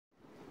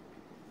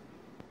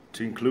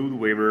To include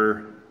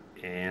waiver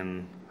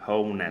in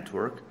home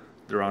network,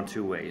 there are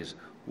two ways.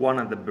 One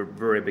at the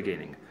very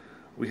beginning.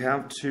 We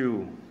have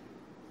to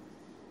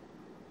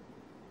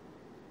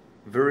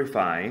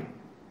verify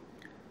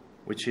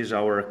which is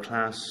our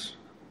class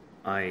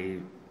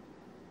ID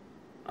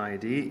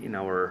in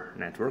our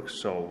network.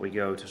 So we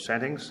go to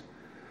settings.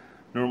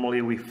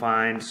 Normally we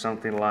find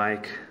something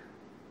like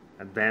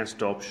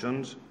advanced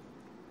options.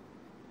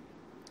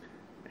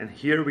 And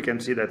here we can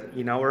see that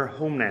in our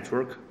home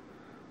network,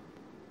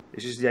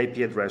 this is the IP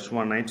address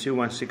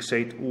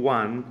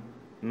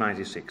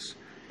 192.168.196.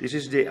 This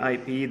is the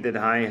IP that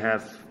I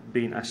have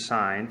been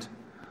assigned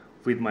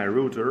with my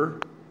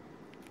router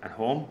at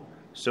home.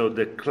 So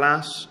the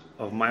class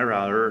of my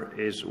router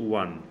is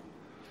 1.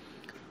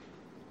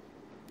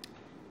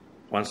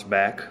 Once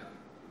back,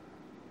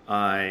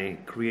 I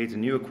create a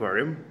new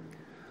aquarium.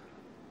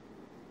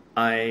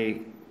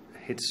 I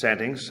hit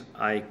settings.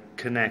 I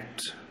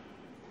connect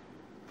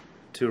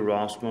to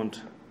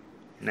Rossmont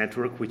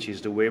network, which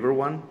is the waiver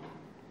one,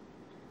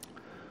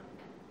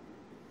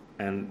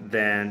 and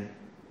then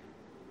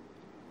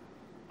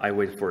I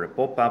wait for a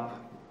pop-up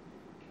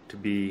to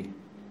be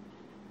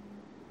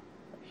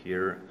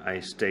here.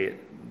 I stay.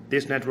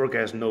 This network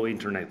has no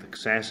internet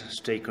access.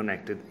 Stay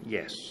connected.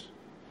 Yes.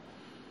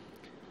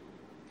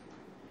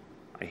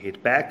 I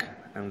hit back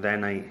and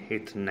then I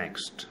hit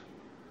next.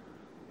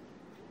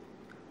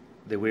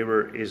 The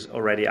waiver is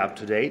already up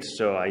to date,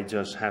 so I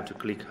just have to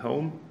click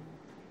home.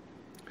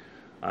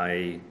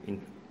 I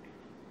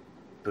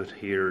put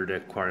here the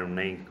aquarium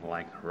name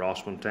like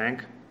Rossmont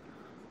tank.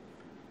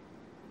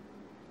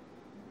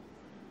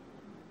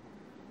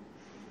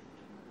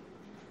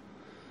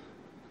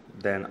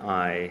 Then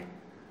I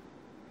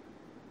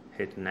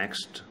hit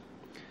next.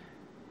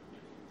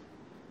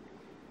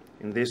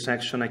 In this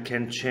section I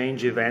can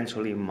change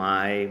eventually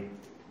my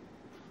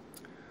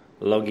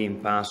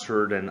login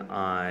password and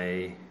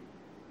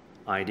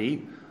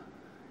ID.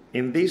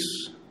 In this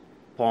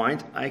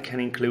point I can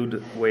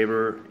include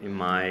waiver in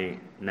my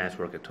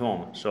network at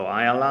home. So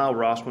I allow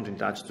Rossmont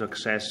inTouch to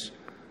access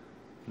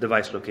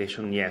device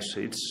location. Yes,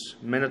 it's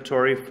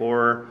mandatory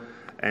for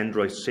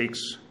Android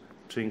 6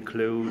 to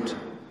include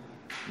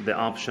the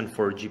option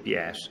for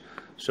GPS.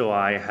 So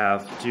I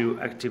have to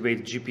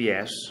activate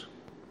GPS.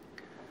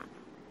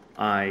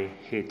 I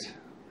hit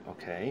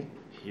OK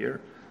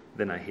here,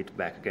 then I hit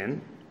back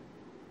again.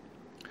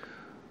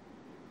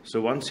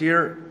 So once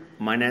here,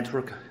 my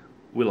network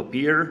will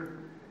appear.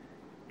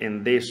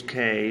 In this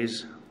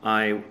case,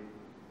 I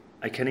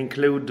can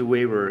include the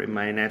waiver in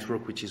my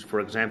network, which is, for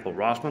example,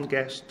 Rossmont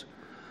guest.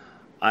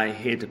 I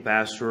hit the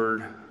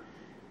password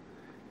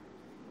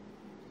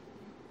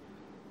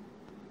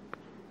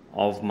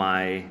of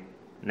my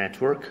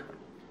network,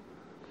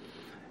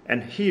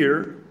 and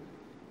here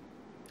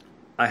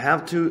I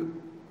have to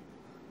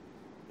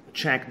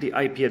check the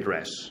IP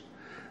address,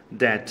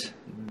 that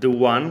the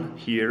one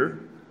here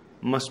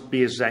must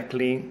be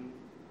exactly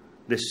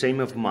the same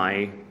of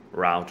my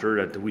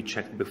router that we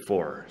checked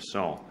before.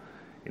 So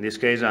in this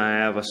case I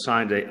have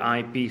assigned the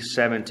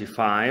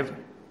IP75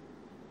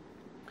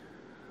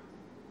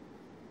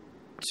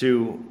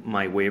 to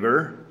my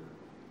waiver,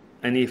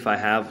 and if I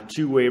have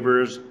two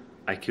waivers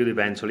I could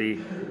eventually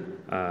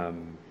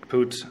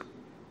put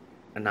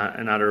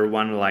another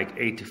one like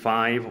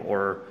 85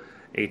 or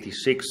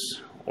 86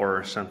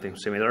 or something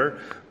similar.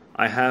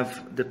 I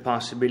have the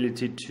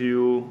possibility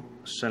to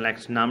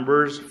select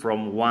numbers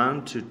from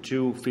 1 to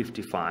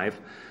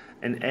 255,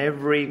 and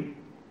every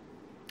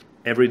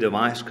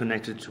device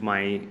connected to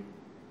my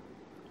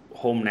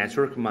home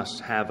network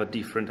must have a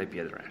different IP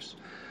address.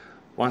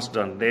 Once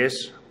done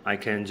this, I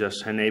can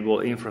just enable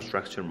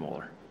infrastructure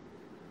mode.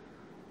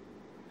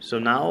 So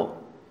now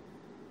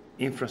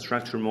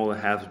infrastructure mode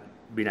has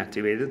been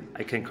activated.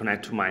 I can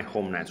connect to my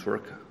home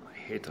network. I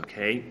hit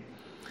OK.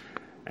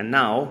 And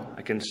now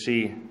I can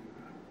see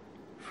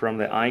from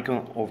the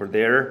icon over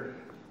there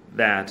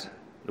that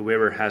the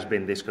waiver has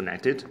been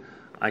disconnected.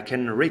 I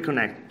can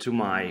reconnect to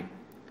my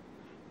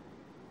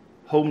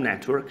home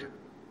network,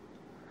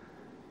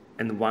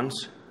 and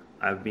once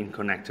I've been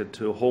connected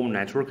to a home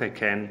network I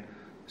can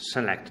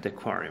select the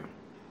aquarium.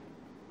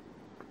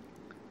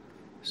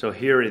 So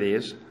here it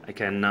is. I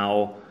can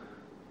now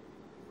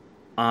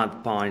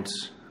add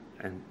points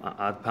and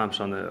add pumps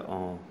on